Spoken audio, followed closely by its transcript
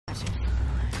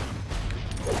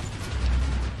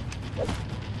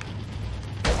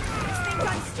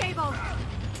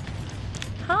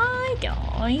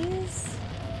guys,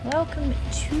 welcome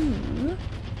to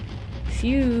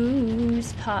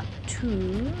Fuse Part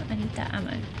 2. I need that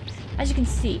ammo. As you can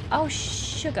see, oh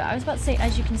sugar, I was about to say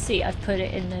as you can see I've put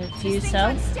it in the fuse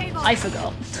cell. I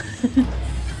forgot.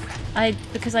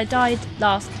 Because I died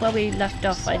last, where we left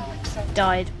off, I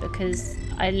died because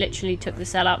I literally took the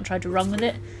cell out and tried to run with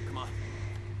it.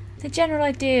 The general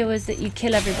idea was that you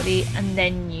kill everybody and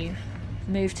then you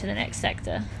move to the next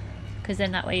sector. Because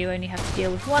then that way you only have to deal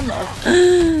with one lot of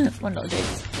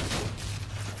dudes.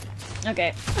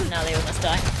 Okay, now they all must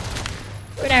die.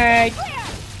 Grenade!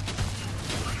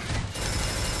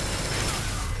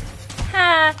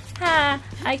 Ha! Ha!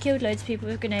 I killed loads of people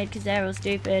with grenade because they're all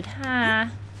stupid.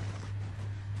 Ha!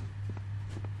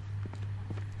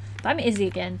 But I'm Izzy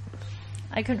again.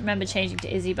 I couldn't remember changing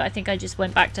to Izzy, but I think I just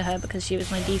went back to her because she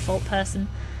was my default person.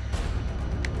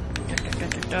 Dun, dun, dun,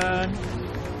 dun, dun.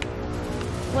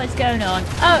 What's going on?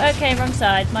 Oh, okay, wrong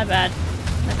side. My bad.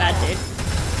 My bad, dude.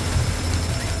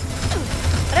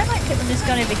 I don't like it when this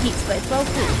gun overheats, but it's well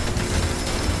cool.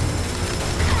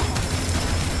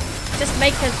 Just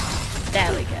make her...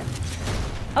 There we go.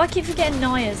 Oh, I keep forgetting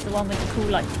Naya's the one with the cool,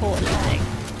 like, portal thing.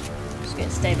 I'm just gonna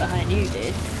stay behind you,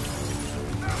 dude.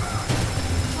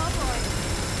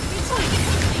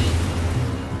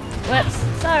 Whoops,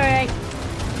 sorry.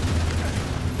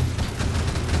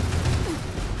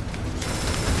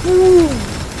 Ooh.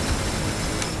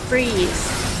 Freeze,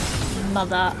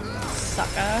 mother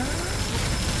sucker.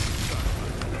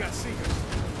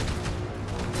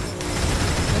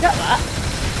 We got that.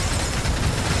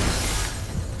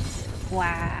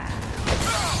 Wow.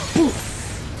 Poof.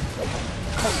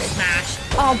 Cold smash.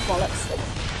 Oh bollocks.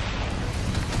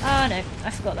 Oh no,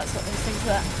 I forgot that's what those things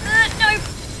were. No!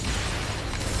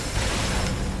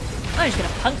 I'm just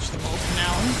gonna punch them all from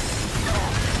now on.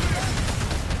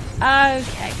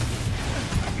 Okay.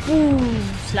 Ooh,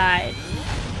 slide.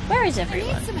 Where is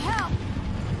everyone? I need some help.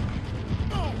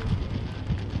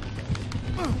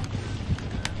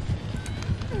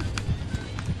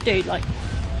 Dude, like,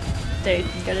 dude,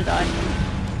 I'm gonna die.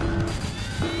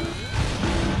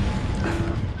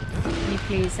 Can you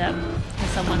please, can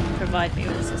someone provide me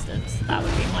with assistance? That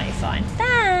would be mighty fine.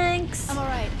 Thanks! I'm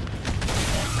alright.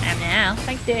 I am now.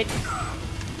 Thanks, dude.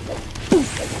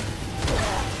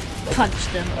 Punch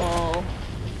them all.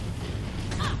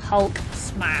 Hulk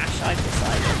smash, I've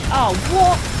decided. Oh,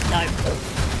 what? No.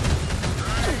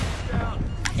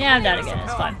 Yeah, I'm down again,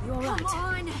 it's fine.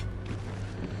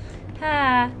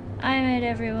 Ha! I made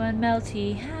everyone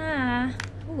melty. Ha!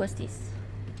 Ooh, what's this?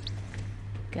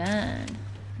 Gun.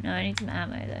 No, I need some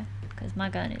ammo though, because my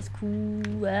gun is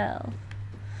cool.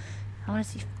 I want to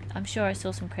see. I'm sure I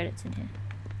saw some credits in here.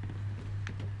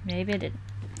 Maybe I didn't.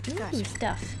 Ooh,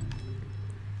 stuff.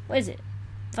 What is it?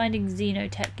 Finding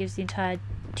Xenotech gives the entire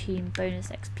team bonus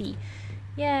XP.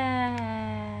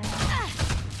 Yeah.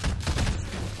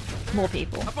 More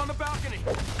people. Up on the balcony.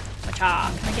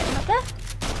 Wacha. Can I get them up there?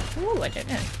 Ooh, I don't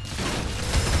know.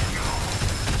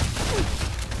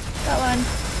 Got one.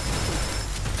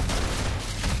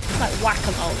 It's like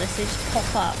whack-a-mole, this. They just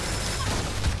pop up.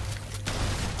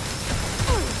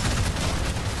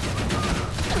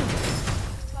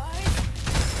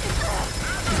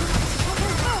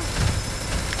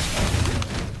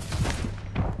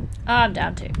 Oh, I'm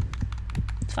down too.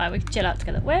 It's fine, we can chill out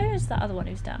together. Where is that other one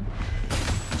who's down?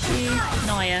 Is she...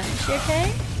 Naya. Is she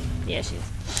okay? Yeah, she is.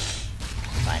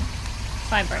 Fine.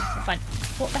 Fine, bro. We're fine.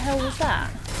 What the hell was that?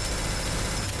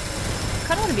 I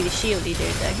kind of want to be the shieldy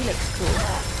dude there. He looks cool.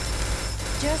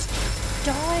 Just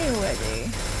die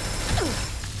already.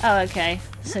 Oh, okay.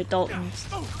 So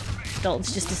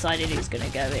Dalton's just decided he was going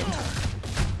to go in.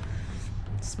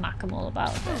 Smack them all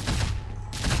about a bit.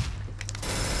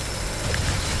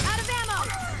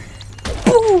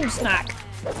 Boom! Smack!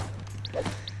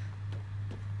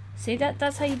 See,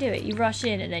 that's how you do it. You rush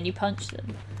in and then you punch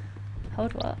them.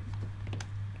 Hold what?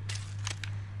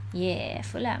 Yeah,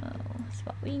 full ammo. That's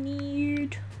what we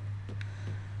need.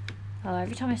 Oh,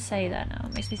 every time I say that now,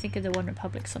 it makes me think of the One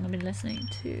Republic song I've been listening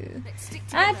to.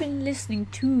 I've been listening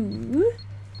to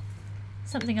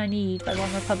Something I Need by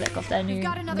One Republic off their new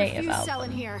native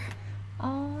album. In here.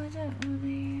 Oh, I don't want to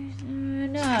use...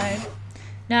 no.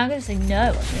 No, I'm gonna say no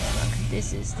on this one because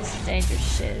this is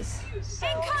dangerous shiz.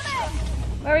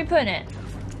 Where are we putting it?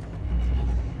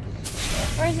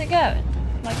 Where is it going?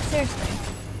 Like seriously,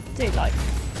 dude, like,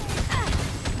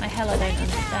 my hell, I don't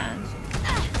understand.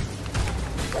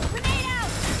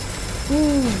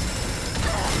 Ooh.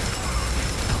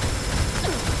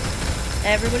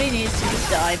 Everybody needs to just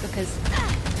die because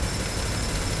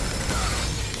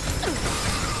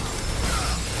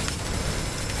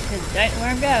I don't know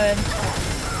where I'm going.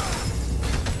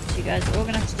 you guys are all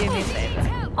gonna have to do me a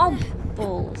favour. Oh,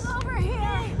 balls.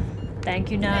 Thank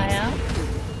you, Naya.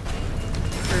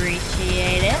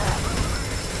 Appreciate it.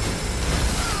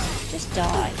 Just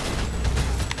die.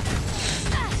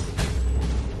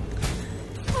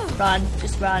 Run,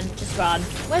 just run, just run.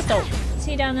 Where's Dalton? Is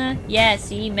he down there? Yeah,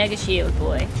 see, mega shield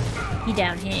boy. He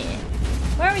down here.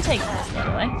 Where are we taking this, by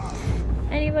the way?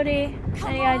 Anybody?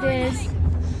 Any ideas?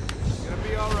 Gonna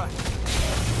be alright.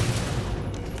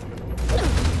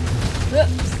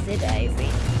 Whoopsie daisy.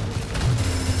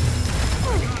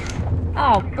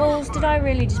 Oh, balls, did I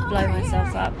really just blow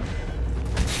myself up?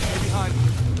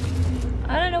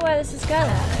 I don't know where this is going.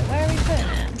 Where are we putting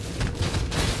it?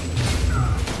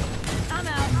 I'm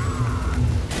out.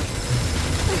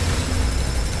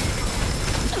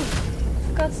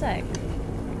 For God's sake.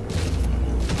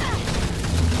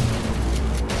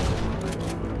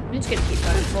 I'm just gonna keep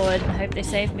going forward and hope they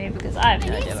save me because I have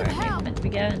no idea where I'm meant to be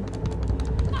going.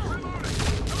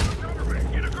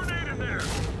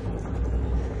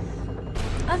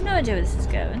 I have no idea where this is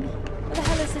going. Where the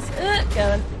hell is this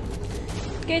going?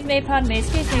 Excuse me, pardon me,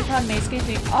 excuse me, pardon me, excuse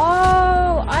me.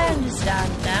 Oh, I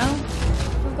understand now.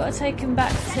 We've got to take them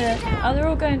back to... Oh, they're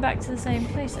all going back to the same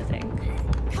place, I think.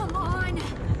 Come on.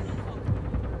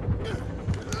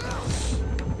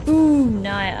 Ooh,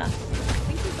 Naya. I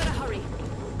think we better hurry.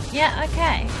 Yeah,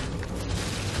 okay.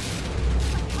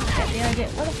 I get the idea.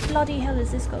 Where the bloody hell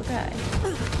has this got to go?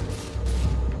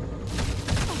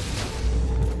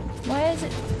 Why is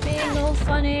it being all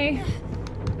funny?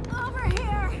 Over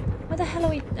here. Where the hell are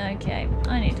we? Okay,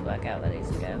 I need to work out where these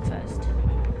are going first.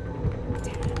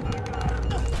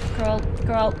 Scroll,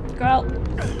 scroll, scroll.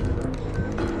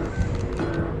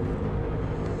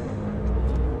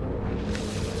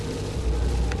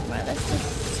 Right, let's just...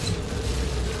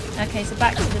 Okay, so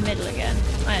back to the middle again.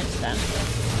 I understand.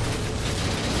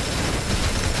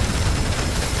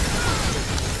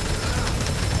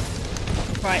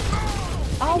 Right.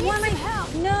 Oh, why am I...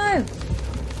 No!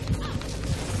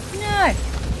 No!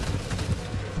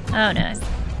 Oh no.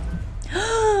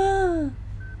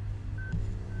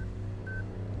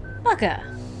 Bugger.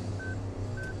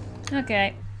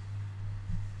 Okay.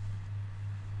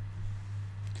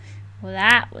 Well,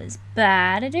 that was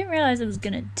bad. I didn't realise I was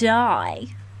gonna die.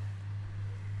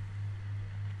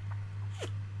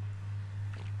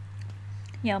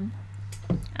 Yum.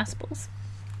 Aspels.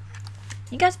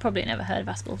 You guys probably never heard of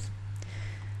Aspels.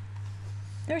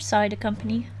 They're a cider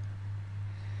company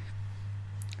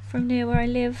from near where I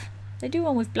live. They do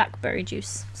one with blackberry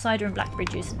juice, cider and blackberry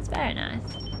juice, and it's very nice.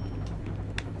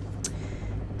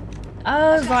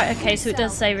 Oh right, okay, so it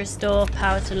does say restore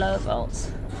power to lower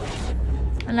volts.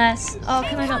 Unless, oh,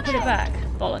 can I not put it back?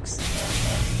 Bollocks.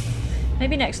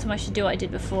 Maybe next time I should do what I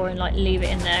did before and like leave it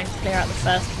in there and clear out the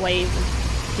first wave of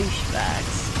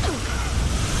douchebags.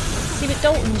 See, but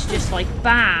Dalton's just like,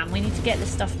 bam, we need to get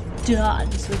this stuff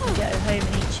done so we can go home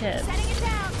and eat chips.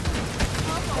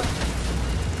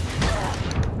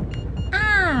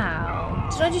 Ow!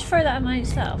 Did I just throw that at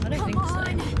myself? I don't think so.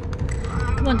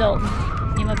 Come on, Dalton.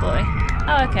 You're my boy.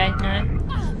 Oh, okay, no.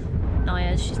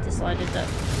 Naya, she's decided that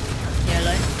that's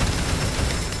YOLO.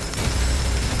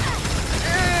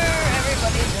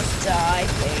 Everybody just die,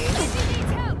 please.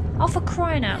 Oh, for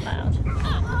crying out loud.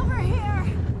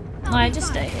 Naya, just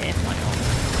stay here. Why not?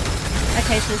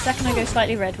 Okay, so the second I go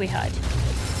slightly red, we hide.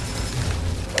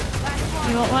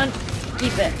 You want one?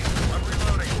 Keep it.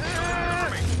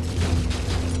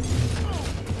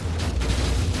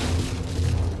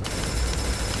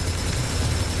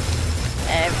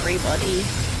 Everybody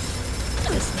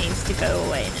just needs to go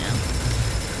away now.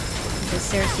 It's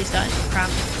seriously starting to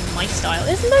cramp my style.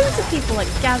 There's loads of people like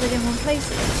gathered in one place,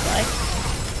 it looks like.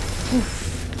 Oof.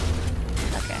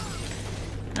 Okay.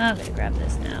 I'm gonna grab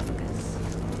this now because,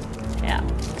 yeah.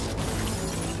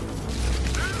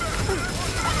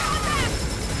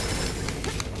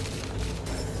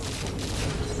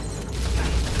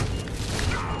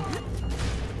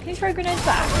 Can you throw grenades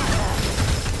back?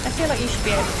 I feel like you should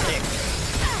be able to.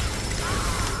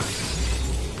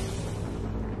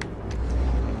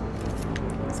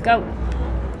 Let's go.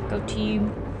 Go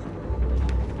team.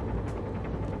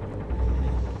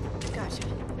 Gotcha.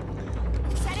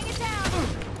 Setting it down.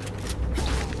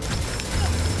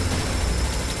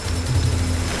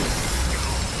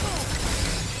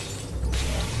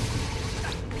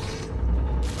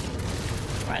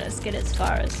 Right, let's get as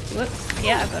far as. Whoops.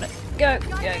 Yeah, I've got it. Go,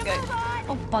 go, go.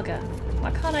 Oh, bugger.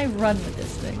 Why can't I run with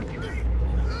this thing?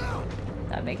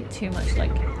 That would make it too much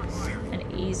like an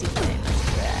easy thing.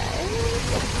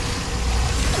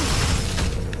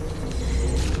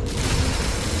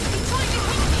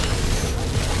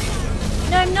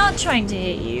 No, I'm not. not trying to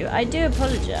hit you. I do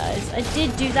apologise. I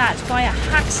did do that by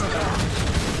accident.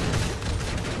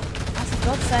 Oh, for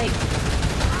God's sake.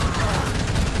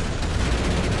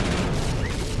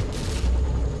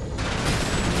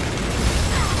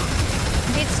 I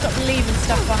need to stop leaving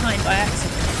stuff behind by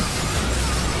accident.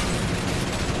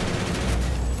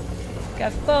 Go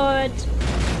forward.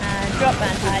 And drop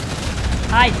and hide.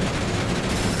 Hide.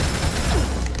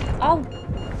 Oh.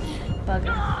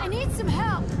 Bugger. I need some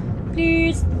help.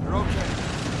 Please. You're okay.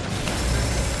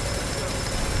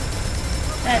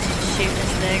 Let's just shoot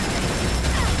this thing.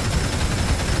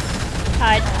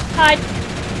 Hide. Hide.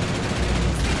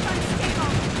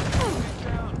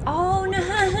 Oh no.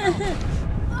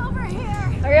 Over here.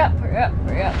 Hurry up, hurry up,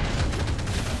 hurry up.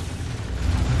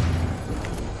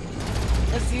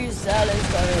 The fuselage is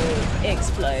going to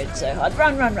explode so hard.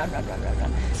 Run, run, run, run, run, run,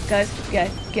 run. Go, go,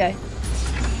 go.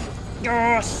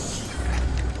 Yes!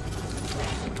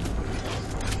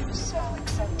 Cell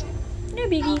accepted. No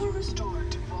biggie. Power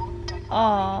restored to vault deck.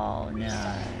 Oh no.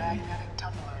 Resetting magnetic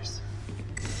tumblers.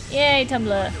 Yay,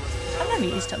 Tumblr. I've never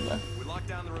used Tumblr. We locked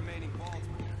down the remaining vaults.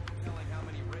 Telling how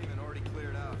many Raven already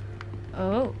cleared out.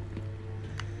 Oh.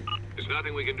 There's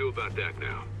nothing we can do about that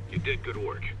now. You did good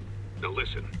work. Now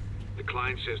listen. The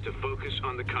client says to focus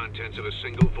on the contents of a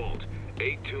single vault,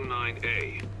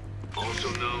 829A, also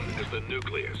known as the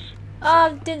nucleus.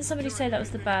 Didn't somebody say that was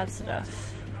the bad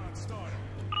stuff?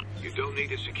 You don't need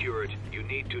to secure it, you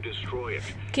need to destroy it.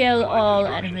 Kill Find all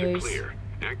instructions are enemies. clear.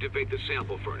 Activate the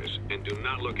sample furnace and do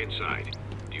not look inside.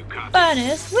 Do you copy?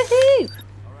 Furnace? Woohoo!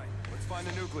 Alright, let's find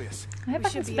the nucleus. I hope I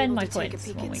can spend my points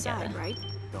when we get there. Right?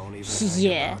 Don't even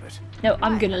Yeah. think about it. No,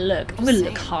 I'm gonna look. I'm gonna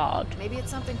look hard. Maybe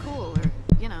it's something cool or,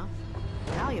 you know,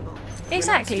 valuable.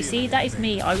 Exactly, see, that is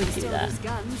me. I would do Still that. these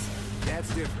guns. That's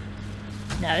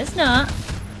different. No, it's not.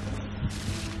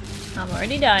 I'm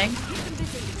already dying.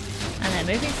 And then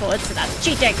moving forward, so that's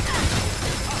cheating.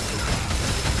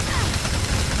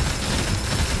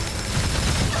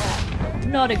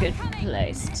 Not a good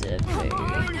place to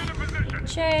be.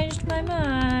 Changed my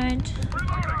mind.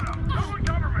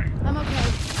 I'm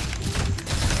okay.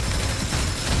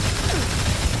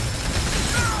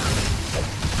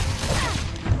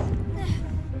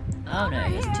 Oh no,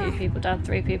 there's 2 people down,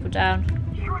 3 people down.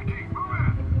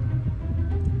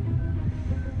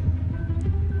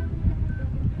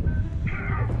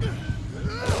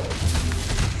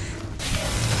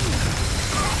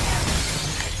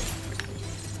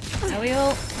 Are we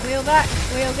all back?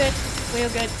 Are we all good? We all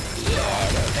good? Yeah,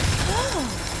 we're all good.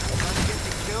 Trying to get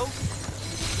you killed?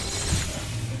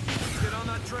 Get on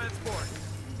that transport.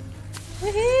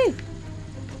 Woohoo!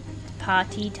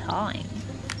 Party time.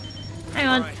 Hang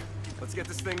on. Alright, let's get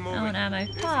this thing moving. I want ammo.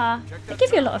 Izzy, Ah, check they that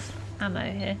give you a tower. lot of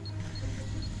ammo here.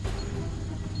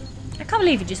 I can't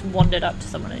believe you just wandered up to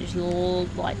someone and just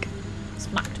like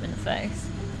smacked them in the face.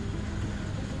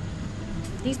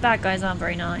 These bad guys aren't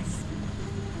very nice.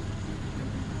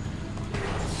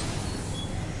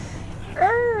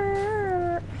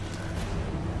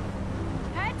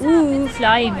 Heads up, Ooh, it's an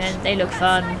flying ambush. men, they look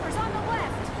fun. Snipers on the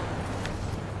left.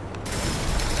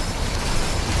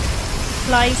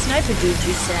 Fly sniper dude,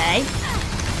 you say?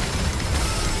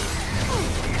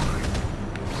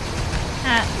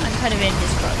 I'm kind of in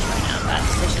his crotch right now, bad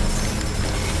decisions.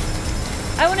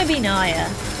 I want to be Naya.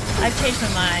 I've changed my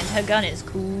mind. Her gun is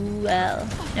cool.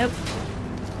 Nope.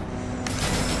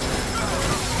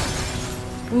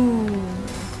 Ooh.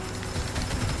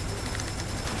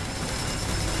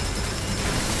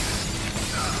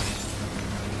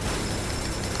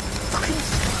 Fucking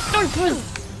snipers!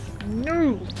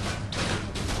 No!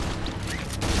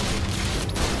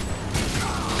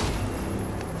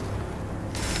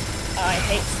 I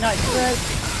hate snipers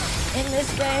in this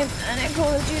game and in Call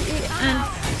of Duty and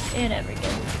in every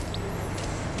game.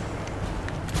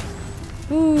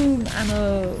 Boom!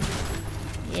 Ammo!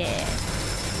 Yeah.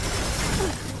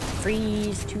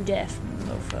 Freeze to death,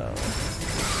 mofo.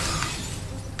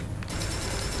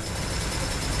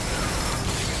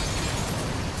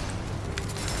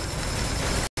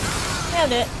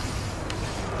 Nailed it.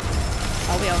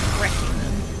 Oh, we are wrecking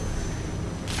them.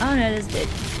 Oh no, there's dead.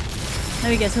 There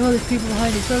we go. So, oh, there's people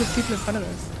behind us. Oh, there's people in front of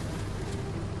us.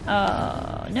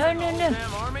 Oh, no, no, no.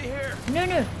 Damn army here. No,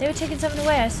 no. They were taking something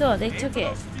away. I saw. They took it.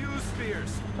 Those fuse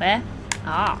spheres. Where?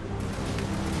 Ah.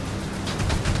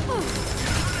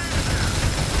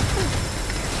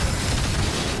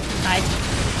 Hide.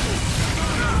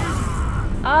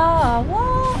 Oh,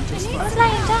 what? I was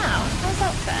laying down. How's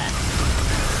that fair?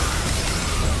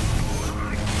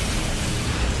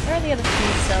 Where are the other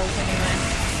fuse cells anyway?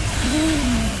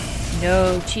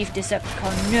 No, Chief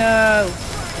Decepticon, no!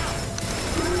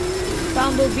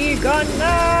 Bumblebee gone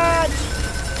mad!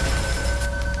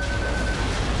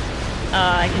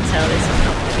 I can tell this is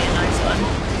not going to be a nice one.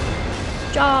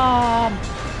 Jump!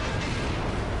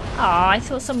 Oh, I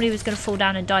thought somebody was going to fall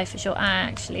down and die for sure.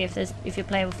 Actually, if you're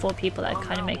playing with 4 people, that'd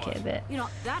kind of make it a bit. You're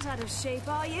not that out of shape,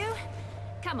 are you?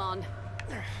 Come on.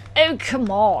 Oh, come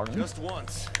on! Just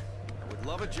once. I would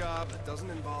love a job that doesn't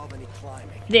involve any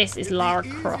climbing. This is Lara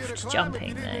Croft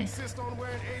jumping, though.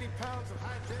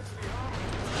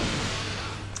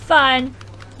 Fine.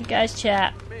 You guys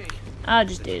chat. I'll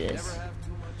just do this.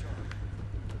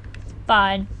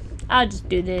 Fine. I'll just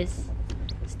do this.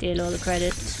 Steal all the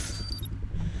credits.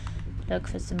 Look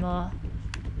for some more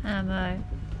ammo.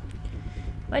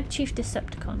 Where'd Chief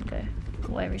Decepticon go?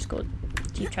 Whatever he's called.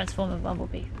 Chief Transformer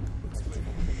Bumblebee.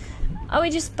 Oh, we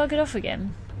just buggered off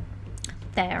again.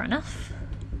 Fair enough.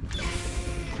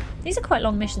 These are quite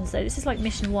long missions though. This is like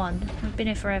mission 1. I've been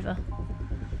here forever.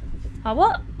 Oh,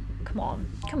 what? Come on.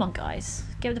 Come on, guys.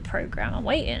 Give the program. I'm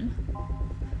waiting.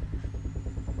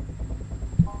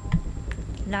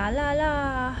 La la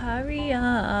la. Hurry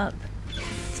up.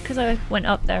 It's because I went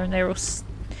up there and they were all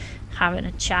having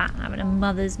a chat, having a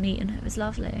mother's meeting. It was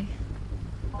lovely.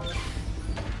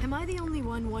 Am I the only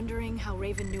one wondering how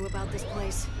Raven knew about this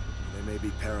place? They may be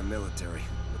paramilitary,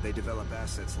 but they develop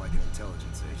assets like an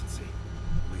intelligence agency.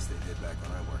 At least they did back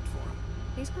when I worked for them.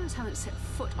 These guys haven't set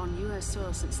foot on US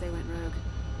soil since they went rogue.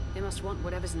 They must want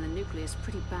whatever's in the nucleus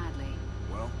pretty badly.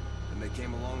 Well, then they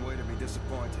came a long way to be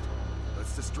disappointed.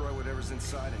 Let's destroy whatever's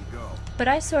inside and go. But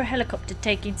I saw a helicopter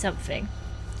taking something,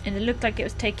 and it looked like it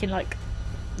was taking like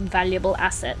valuable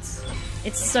assets.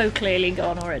 It's so clearly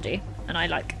gone already, and I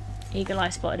like eagle eye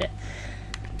spotted it.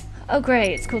 Oh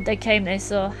great, it's called They Came They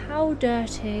Saw. How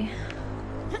dirty.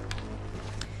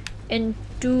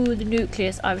 Into the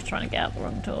nucleus. I was trying to get out the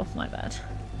wrong door, my bad.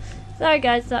 Sorry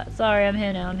guys, sorry, I'm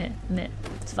here now, I'm here.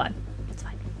 It's fine. It's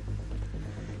fine.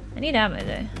 I need ammo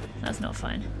though. That's not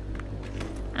fine.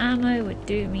 Ammo would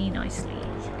do me nicely.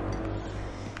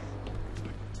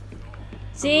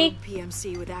 See? A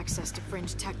PMC with access to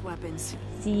fringe tech weapons.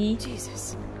 See?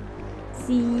 Jesus.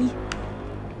 See?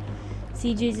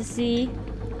 See, Jesus, see?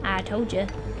 I told you.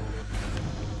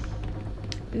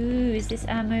 Ooh, is this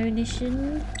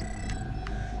ammunition?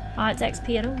 Oh, it's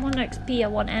XP. I don't want XP, I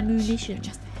want ammunition.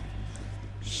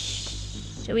 Shh.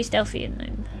 Shall we stealthy in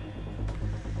them?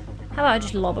 How about I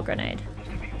just lob a grenade?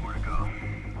 More to go.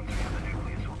 Once we have the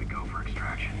nucleus, we'll be go for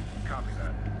extraction. Copy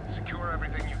that. Secure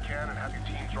everything you can and have your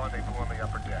teams rendezvous on the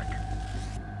upper deck.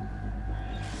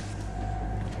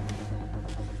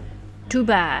 Too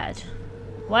bad.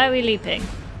 Why are we leaping?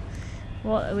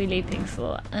 What are we leaping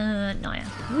for? Naya.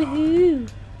 Woohoo!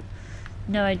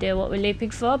 No idea what we're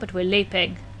leaping for, but we're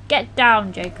leaping. Get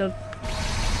down, Jacob.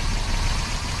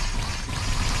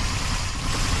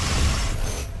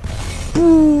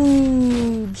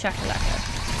 Boom! Shakalaka.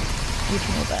 You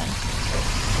can all burn.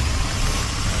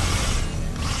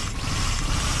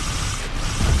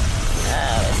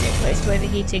 We're so close to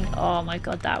overheating. Oh my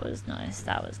god, that was nice.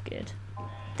 That was good.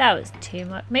 That was too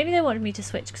much. Maybe they wanted me to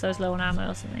switch because I was low on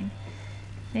ammo or something.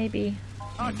 Maybe.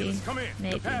 Oculus, come in.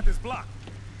 Maybe. The path is blocked.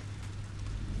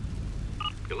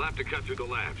 You'll have to cut through the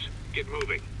labs. Get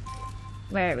moving.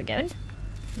 Where are we going?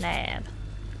 Lab.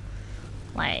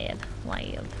 Lab.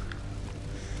 Lab.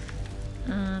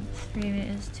 3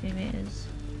 meters, 2 meters.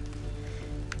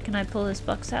 Can I pull this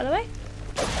box out of the way?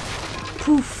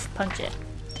 Poof! Punch it.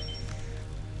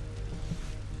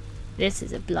 This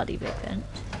is a bloody big vent.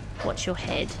 Watch your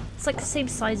head. It's like the same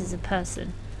size as a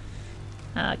person.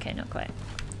 Okay, not quite.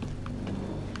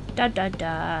 Da da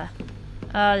da.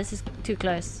 This is too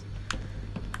close.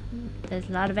 There's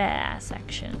a lot of ass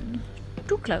action.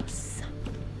 Too close.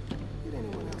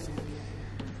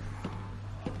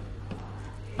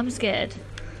 I'm scared.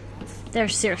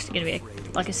 There's seriously gonna be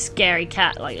like a scary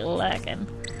cat like lurking.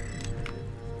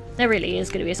 There really is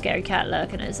gonna be a scary cat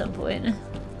lurking at some point.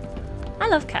 I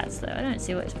love cats though. I don't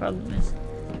see what his problem is.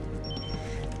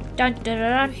 Dun dun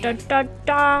dun dun dun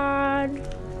dun.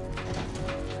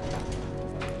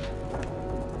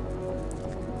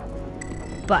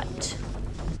 But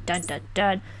dun dun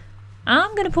dun.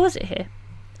 I'm gonna pause it here,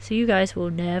 so you guys will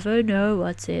never know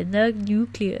what's in the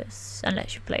nucleus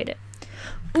unless you played it.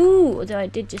 Ooh, although I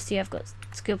did just see I've got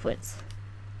skill points.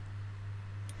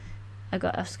 I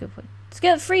got a skill point.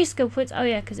 Free skill points. Oh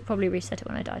yeah, because it probably reset it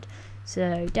when I died.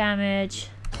 So damage.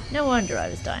 No wonder I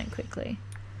was dying quickly.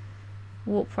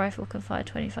 Warp rifle can fire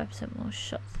 25% more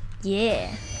shots.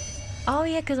 Yeah. Oh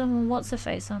yeah, because I'm on what's her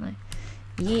face, aren't I?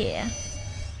 Yeah.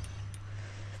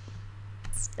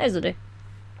 Those will do.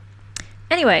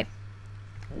 Anyway,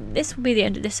 this will be the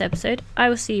end of this episode. I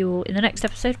will see you all in the next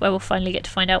episode, where we'll finally get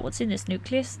to find out what's in this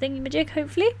nucleus thingy-majig,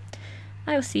 hopefully.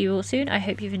 I will see you all soon. I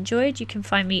hope you've enjoyed. You can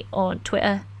find me on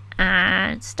Twitter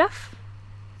and stuff.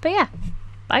 But yeah,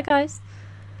 bye guys.